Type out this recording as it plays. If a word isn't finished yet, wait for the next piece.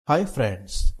Hi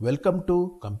friends, welcome to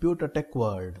computer tech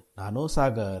world. ನಾನು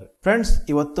Sagar. Friends,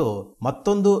 ಇವತ್ತು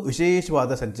ಮತ್ತೊಂದು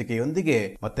ವಿಶೇಷವಾದ ಸಂಚಿಕೆಯೊಂದಿಗೆ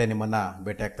ಮತ್ತೆ ನಿಮ್ಮನ್ನ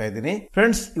ಭೇಟಿ ಆಗ್ತಾ ಇದ್ದೀನಿ.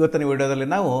 ಫ್ರೆಂಡ್ಸ್, ಇವತ್ತಿನ ವಿಡಿಯೋದಲ್ಲಿ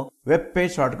ನಾವು ವೆಬ್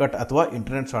ಪೇಜ್ ಶಾರ್ಟ್ಕಟ್ ಅಥವಾ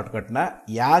ಇಂಟರ್ನೆಟ್ ಶಾರ್ಟ್ಕಟ್ ನ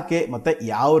ಯಾಕೆ ಮತ್ತೆ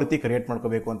ಯಾವ ರೀತಿ ಕ್ರಿಯೇಟ್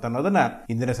ಮಾಡ್ಕೋಬೇಕು ಅಂತ ಅನ್ನೋದನ್ನ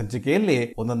ಇಂದಿನ ಸಂಚಿಕೆಯಲ್ಲಿ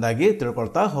ಒಂದೊಂದಾಗಿ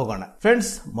ತಿಳ್ಕೊಳ್ತಾ ಹೋಗೋಣ.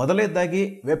 ಫ್ರೆಂಡ್ಸ್, ಮೊದಲನೇದಾಗಿ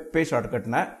ವೆಬ್ ಪೇಜ್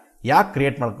ಶಾರ್ಟ್ಕಟ್ ನ ಯಾಕೆ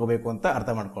ಕ್ರಿಯೇಟ್ ಮಾಡ್ಕೋಬೇಕು ಅಂತ ಅರ್ಥ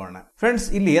ಮಾಡ್ಕೊಳ್ಳೋಣ. ಫ್ರೆಂಡ್ಸ್,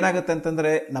 ಇಲ್ಲಿ ಏನಾಗುತ್ತೆ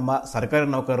ಅಂತಂದ್ರೆ ನಮ್ಮ ಸರ್ಕಾರಿ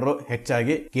ನೌಕರರು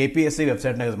ಹೆಚ್ಚಾಗಿ KPSC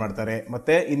ವೆಬ್ಸೈಟ್ ನ ಯೂಸ್ ಮಾಡ್ತಾರೆ,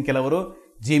 ಮತ್ತೆ ಇನ್ ಕೆಲವರು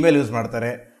ಜಿಮೇಲ್ ಯೂಸ್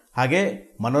ಮಾಡ್ತಾರೆ, ಹಾಗೆ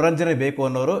ಮನೋರಂಜನೆ ಬೇಕು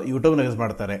ಅನ್ನೋರು ಯೂಟ್ಯೂಬ್ ನ ಯೂಸ್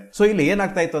ಮಾಡ್ತಾರೆ. ಸೊ ಇಲ್ಲಿ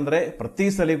ಏನಾಗ್ತಾ ಇತ್ತು ಅಂದ್ರೆ ಪ್ರತಿ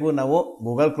ಸಲಿಗೂ ನಾವು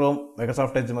ಗೂಗಲ್ ಕ್ರೋಮ್,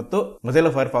 ಮೈಕ್ರೋಸಾಫ್ಟ್ ಎಡ್ಜ್ ಮತ್ತು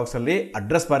ಮೊಜಿಲ್ಲಾ ಫೈರ್ಫಾಕ್ಸ್ ಅಲ್ಲಿ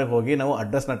ಅಡ್ರೆಸ್ ಬಾರ್ ಹೋಗಿ ನಾವು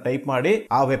ಅಡ್ರೆಸ್ ನ ಟೈಪ್ ಮಾಡಿ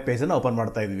ಆ ವೆಬ್ ಪೇಜ್ ಅನ್ನು ಓಪನ್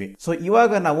ಮಾಡ್ತಾ ಇದ್ವಿ. ಸೊ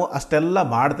ಇವಾಗ ನಾವು ಅಷ್ಟೆಲ್ಲ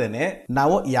ಮಾಡ್ತೇನೆ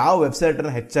ನಾವು ಯಾವ ವೆಬ್ಸೈಟ್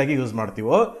ಅನ್ನು ಹೆಚ್ಚಾಗಿ ಯೂಸ್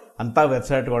ಮಾಡ್ತೀವೋ ಅಂತ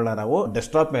ವೆಬ್ಸೈಟ್ ಗಳನ್ನ ನಾವು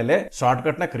ಡೆಸ್ಕ್ಟಾಪ್ ಮೇಲೆ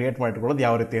ಶಾರ್ಟ್ಕಟ್ ನ ಕ್ರಿಯೇಟ್ ಮಾಡಿಕೊಳ್ಳೋದು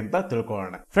ಯಾವ ರೀತಿ ಅಂತ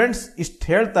ತಿಳ್ಕೊಳ್ಳೋಣ. ಫ್ರೆಂಡ್ಸ್, ಇಷ್ಟ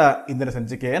ಹೇಳ್ತಾ ಇಂದಿನ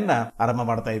ಸಂಚಿಕೆಯನ್ನ ಆರಂಭ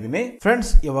ಮಾಡ್ತಾ ಇದ್ದೀನಿ.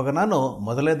 ಫ್ರೆಂಡ್ಸ್, ಇವಾಗ ನಾನು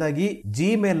ಮೊದಲನೇದಾಗಿ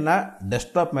ಜಿಮೇಲ್ ನ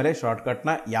ಡೆಸ್ಕ್ಟಾಪ್ ಮೇಲೆ ಶಾರ್ಟ್ಕಟ್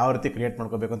ನ ಯಾವ ರೀತಿ ಕ್ರಿಯೇಟ್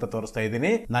ಮಾಡ್ಕೋಬೇಕು ಅಂತ ತೋರಿಸ್ತಾ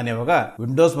ಇದ್ದೀನಿ. ನಾನು ಇವಾಗ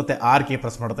ವಿಂಡೋಸ್ ಮತ್ತೆ R ಕೀ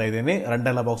ಪ್ರೆಸ್ ಮಾಡ್ತಾ ಇದ್ದೀನಿ ರನ್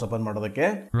ಡೈಲಾಗ್ ಬಾಕ್ಸ್ ಓಪನ್ ಮಾಡೋದಕ್ಕೆ.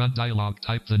 Run dialog,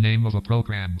 type the name of a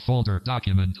program, folder,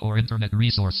 document or internet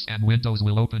resource and Windows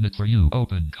will open it for you.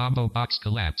 Open combo box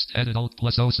collapsed. Edit Alt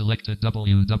plus O selected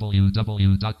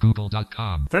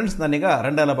www.google.com. Friends, ನಾನೀಗ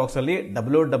run dialogue box ಅಲ್ಲಿ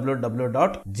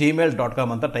www.gmail.com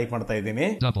ಅಂತ type ಮಾಡ್ತಾ ಇದ್ದೀನಿ.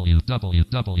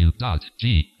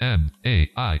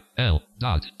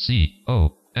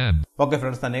 www.gmail.com. Okay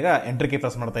friends, ನಾನೀಗ enter key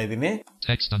press ಮಾಡ್ತಾ ಇದ್ದೀನಿ.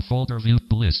 Text and folder view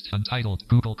list untitled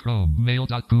Google Chrome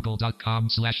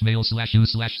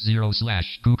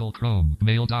mail.google.com/u/0/Google Chrome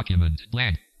mail document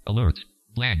blank alert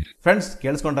blank. Friends,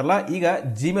 ಕೇಳಿಸ್ಕೊಂಡ್ರಲ್ಲ, ಈಗ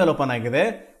Gmail open ಆಗಿದೆ.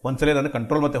 ಒಂದ್ಸಲಿ ನಾನು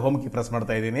ಕಂಟ್ರೋಲ್ ಮತ್ತೆ ಹೋಮ್ ಕೀ ಪ್ರೆಸ್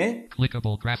ಮಾಡ್ತಾ ಇದ್ದೀನಿ.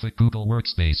 Clickable graphic Google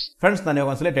Workspace. Friends, ನಾನು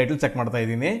ಒಂದ್ಸಲಿ ಟೈಟಲ್ ಚೆಕ್ ಮಾಡ್ತಾ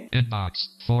ಇದ್ದೀನಿ. Inbox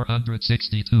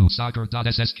 462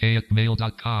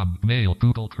 sagar.ssk@mail.com mail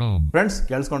Google Chrome. Friends,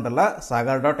 ಕೇಳಿಸ್ಕೊಂಡ್ರಲ್ಲ,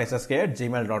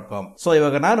 sagar.ssk@gmail.com. So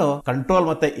ಇವಾಗ ನಾನು ಕಂಟ್ರೋಲ್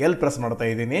ಮತ್ತೆ L ಪ್ರೆಸ್ ಮಾಡ್ತಾ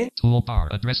ಇದ್ದೀನಿ. Toolbar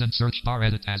address and search bar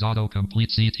edit as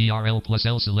autocomplete CTRL plus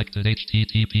L selected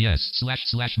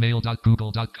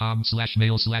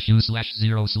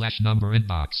https://mail.google.com/mail/u/0/number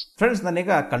inbox. Friends,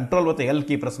 ನಾನೀಗ ಕಂಟ್ರೋಲ್ ಮತ್ತೆ L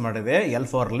ಕೀ ಪ್ರೆಸ್ ಮಾಡಿದೆ, L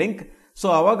ಫಾರ್ ಲಿಂಕ್. ಸೊ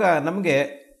ಅವಾಗ ನಮಗೆ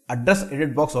ಅಡ್ರೆಸ್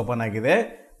ಎಡಿಟ್ ಬಾಕ್ಸ್ ಓಪನ್ ಆಗಿದೆ.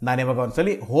 ನಾನಿವಾಗ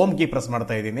ಒಂದ್ಸಲಿ ಹೋಮ್ ಕೀ ಪ್ರೆಸ್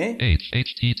ಮಾಡ್ತಾ ಇದ್ದೀನಿ.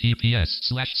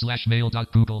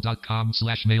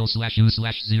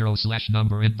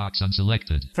 https://mail.google.com/mail/u/0/number inbox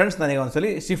unselected. ಫ್ರೆಂಡ್ಸ್, ನಾನೀಗ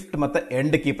ಒಂದ್ಸಲಿ ಶಿಫ್ಟ್ ಮತ್ತೆ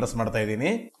ಎಂಡ್ ಕೀ ಪ್ರೆಸ್ ಮಾಡ್ತಾ ಇದ್ದೀನಿ.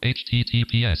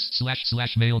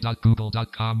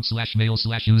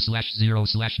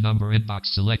 https://mail.google.com/mail/u/0/number inbox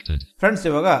selected. ಫ್ರೆಂಡ್ಸ್,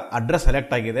 ಇವಾಗ ಅಡ್ರೆಸ್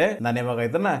ಸೆಲೆಕ್ಟ್ ಆಗಿದೆ. ನಾನು ಇವಾಗ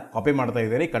ಇದನ್ನ ಕಾಪಿ ಮಾಡ್ತಾ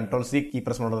ಇದ್ದೀನಿ ಕಂಟ್ರೋಲ್ C ಕೀ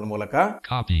ಪ್ರೆಸ್ ಮಾಡೋದ್ರ ಮೂಲಕ.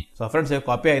 Copy. ಸೊ ಫ್ರೆಂಡ್ಸ್, ಇವಾಗ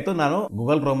ಕಾಪಿ ಆಯ್ತು. ನಾನು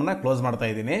ಗೂಗಲ್ ಕ್ರೋಮ್ ನ ಕ್ಲೋಸ್ ಮಾಡ್ತಾ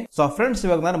ಇದ್ದೀನಿ. ಸೊ ಫ್ರೆಂಡ್ಸ್,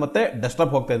 ಇವಾಗ ನಾನು ಮತ್ತೆ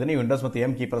ಡೆಸ್ಕ್ಟಾಪ್ ಹೋಗ್ತಾ ಇದ್ದೀನಿ ವಿಂಡೋಸ್ ಮತ್ತೆ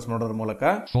M ಕೀ ಪ್ರೆಸ್ ಮಾಡೋದ್ರ ಮೂಲಕ.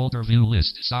 Folder view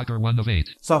list Sagar 1 of 8.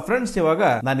 So friends, ಇವಾಗ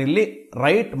ನಾನು ಇಲ್ಲಿ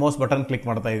ರೈಟ್ ಮೌಸ್ ಬಟನ್ ಕ್ಲಿಕ್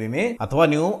ಮಾಡ್ತಾ ಇದ್ದೀನಿ. ಅಥವಾ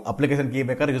ನೀವು ಅಪ್ಲಿಕೇಶನ್ ಕೀ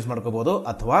ಬೇಕಾದ್ರೆ ಯೂಸ್ ಮಾಡ್ಕೋಬಹುದು,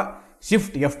 ಅಥವಾ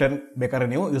ಶಿಫ್ಟ್ F10 ಬೇಕಾದ್ರೆ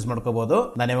ನೀವು ಯೂಸ್ ಮಾಡ್ಕೋಬಹುದು.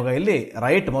 ನಾನು ಇವಾಗ ಇಲ್ಲಿ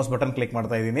ರೈಟ್ ಮೌಸ್ ಬಟನ್ ಕ್ಲಿಕ್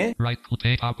ಮಾಡ್ತಾ ಇದ್ದೀನಿ. Right click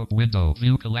pop-up window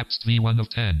view collapsed V1 of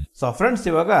 10. So friends,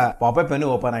 ಇವಾಗ ಪಾಪಪ್ ಮೆನು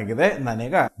ಓಪನ್ ಆಗಿದೆ.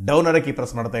 ನಾನೀಗ ಡೌನ್ ಅರ ಕೀ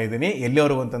ಪ್ರೆಸ್ ಮಾಡ್ತಾ ಇದ್ದೀನಿ.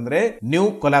 ಎಲ್ಲಿವರೆಗೂ ಅಂತಂದ್ರೆ ನ್ಯೂ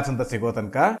ಕೊಲ್ಯಾಪ್ಸ್ ಅಂತ ಸಿಗೋ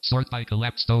ತನಕ. Sort by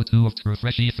collapsed O2 of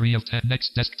refresh E3 of 10 next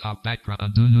desktop background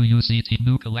undo new UCT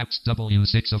new collapsed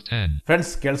W6 of 10.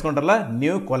 Friends, ಕೇಳಿಸ್ಕೊಂಡ್ರಲ್ಲ,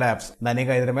 new collapse. ನಾನೀಗ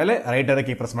ಇದ್ರ ಮೇಲೆ ರೈಟ್ ಅರ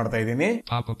ಕೀ ಪ್ರೆಸ್ ಮಾಡ್ತಾ ಇದ್ದೀನಿ.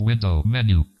 Pop-up window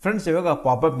menu. ಫ್ರೆಂಡ್ಸ್, ಇವಾಗ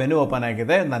ಪಾಪಪ್ ಮೆನು ಓಪನ್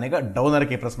ಆಗಿದೆ. ನಾನೀಗ down ಅರ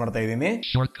ಕೀ ಪ್ರೆಸ್ ಮಾಡ್ತಾ ಇದ್ದೀನಿ.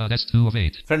 Shortcut S2 of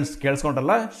 8. Friends,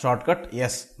 ಕೇಳಿಸ್ಕೊಂಡ್ರಲ್ಲ, shortcut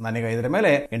S. ನಾನೀಗ ಇದ್ರ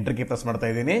ಮೇಲೆ ಎಂಟರ್ ಕೀ ಪ್ರೆಸ್ ಮಾಡ್ತಾ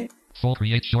ಇದ್ದೀನಿ. Full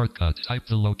create shortcut. Type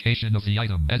the location of the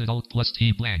item. Edit Alt plus T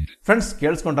blank. Friends,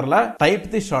 ಕೇಳಿಸ್ಕೊಂಡ್ರಲ್ಲ, type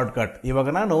the shortcut. ಇವಾಗ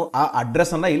ನಾನು ಆ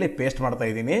ಅಡ್ರೆಸ್ ಅನ್ನ ಇಲ್ಲಿ ಪೇಸ್ಟ್ ಮಾಡ್ತಾ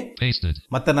ಇದ್ದೀನಿ. Pasted.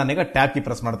 ಮತ್ತೆ ನಾನೀಗ ಟ್ಯಾಬ್ ಕೀ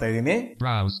ಪ್ರೆಸ್ ಮಾಡ್ತಾ ಇದ್ದೀನಿ.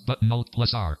 Browse button Alt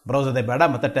plus R. Browse ಅದೇ ಬೇಡ,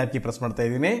 ಮತ್ತೆ ಟ್ಯಾಬ್ ಕೀ ಪ್ರೆಸ್ ಮಾಡ್ತಾ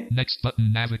ಇದ್ದೀನಿ. Next button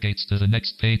navigates to the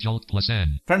next page Alt plus N.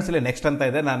 Friends, ಇಲ್ಲಿ ನೆಕ್ಸ್ಟ್ ಅಂತ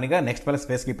ಇದೆ. ನಾನೀಗ ನೆಕ್ಸ್ಟ್ ಮೇಲೆ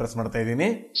ಸ್ಪೇಸ್ ಕೀ ಪ್ರೆಸ್ ಮಾಡ್ತಾ ಇದ್ದೀನಿ.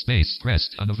 Space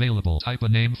pressed unavailable. Type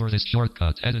a name for this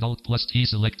shortcut. Edit Alt plus T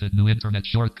selected new internet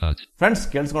shortcut. Friends,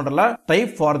 ಕೇಳಿಸ್ಕೊಂಡ್ರಲ್ಲ,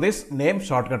 type for this name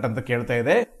shortcut ಅಂತ ಕೇಳ್ತಾ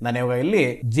ಇದೆ. ನಾನು ಇವಾಗ ಇಲ್ಲಿ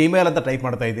ಜಿಮೇಲ್ ಅಂತ ಟೈಪ್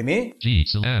ಮಾಡ್ತಾ ಇದ್ದೀನಿ.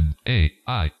 Gmail.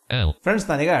 ಫ್ರೆಂಡ್ಸ್,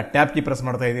 ನಾನೀಗ ಟ್ಯಾಬ್ ಕೀ ಪ್ರೆಸ್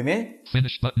ಮಾಡ್ತಾ ಇದ್ದೀನಿ.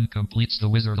 Finish button completes the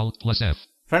wizard Alt plus F.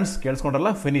 Friends, ಕೇಳಿಸ್ಕೊಂಡ್ರಲ್ಲ,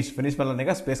 finish ಮೇಲೆ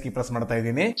ನಾನೀಗ ಸ್ಪೇಸ್ ಕೀ ಪ್ರೆಸ್ ಮಾಡ್ತಾ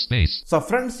ಇದ್ದೀನಿ. Space. ಸೊ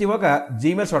ಫ್ರೆಂಡ್ಸ್, ಇವಾಗ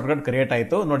ಜಿಮೇಲ್ ಶಾರ್ಟ್ಕಟ್ ಕ್ರಿಯೇಟ್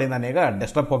ಆಯ್ತು ನೋಡಿ. ನಾನೀಗ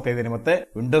ಡೆಸ್ಕ್ಟಾಪ್ ಹೋಗ್ತಾ ಇದ್ದೀನಿ ಮತ್ತೆ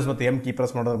ವಿಂಡೋಸ್ ಮತ್ತೆ M ಕೀ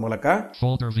ಪ್ರೆಸ್ ಮಾಡೋದ್ರ ಮೂಲಕ.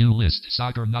 Folder view list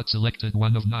Sagar not selected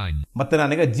 1 of 9. ಮತ್ತೆ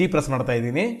ನಾನೀಗ G ಪ್ರೆಸ್ ಮಾಡ್ತಾ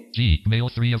ಇದ್ದೀನಿ. Mail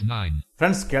 3 of 9.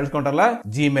 Friends, ಕೇಳಿಸ್ಕೊಂಡ್ರಲ್ಲ,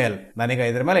 Gmail. ನಾನೀಗ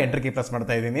ಇದ್ರ ಮೇಲೆ ಎಂಟರ್ ಕೀ ಪ್ರೆಸ್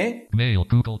ಮಾಡ್ತಾ ಇದ್ದೀನಿ. Mail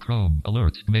Google Chrome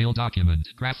alert mail document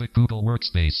graphic Google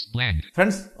Workspace blank.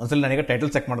 Friends, ಒಂದ್ಸಲ ನಾನೀಗ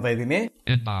ಟೈಟಲ್ ಚೆಕ್ ಮಾಡ್ತಾ ಇದ್ದೀನಿ.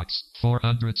 Inbox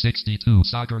 462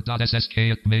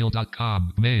 sagar.ssk@mail.com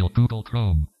mail Google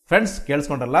Chrome. Friends,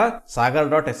 ಕೇಳಿಸ್ಕೊಂಡ್ರಲ್ಲ,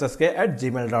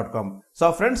 sagar.ssk@gmail.com. So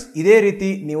friends, ಇದೇ ರೀತಿ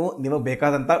ನೀವು ನಿಮಗೆ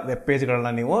ಬೇಕಾದಂತ ವೆಬ್ ಪೇಜ್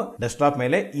ಗಳನ್ನ ನೀವು ಡೆಸ್ಕ್ಟಾಪ್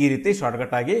ಮೇಲೆ ಈ ರೀತಿ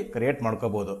ಶಾರ್ಟ್ಕಟ್ ಆಗಿ ಕ್ರಿಯೇಟ್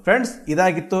ಮಾಡ್ಕೋಬಹುದು. ಫ್ರೆಂಡ್ಸ್,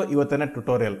 ಇದಾಗಿತ್ತು ಇವತ್ತಿನ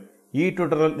ಟ್ಯುಟೋರಿಯಲ್. ಈ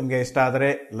ಟ್ಯುಟೋರಿಯಲ್ ನಿಮಗೆ ಇಷ್ಟ ಆದರೆ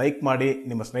ಲೈಕ್ ಮಾಡಿ,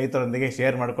 ನಿಮ್ಮ ಸ್ನೇಹಿತರೊಂದಿಗೆ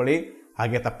ಶೇರ್ ಮಾಡ್ಕೊಳ್ಳಿ.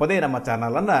 ಹಾಗೆ ತಪ್ಪದೇ ನಮ್ಮ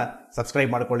ಚಾನಲನ್ನು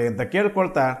ಸಬ್ಸ್ಕ್ರೈಬ್ ಮಾಡ್ಕೊಳ್ಳಿ ಅಂತ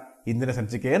ಕೇಳ್ಕೊಳ್ತಾ ಇಂದಿನ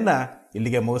ಸಂಚಿಕೆಯನ್ನು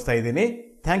ಇಲ್ಲಿಗೆ ಮುಗಿಸ್ತಾ ಇದ್ದೀನಿ.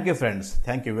 Thank you friends,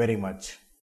 thank you very much.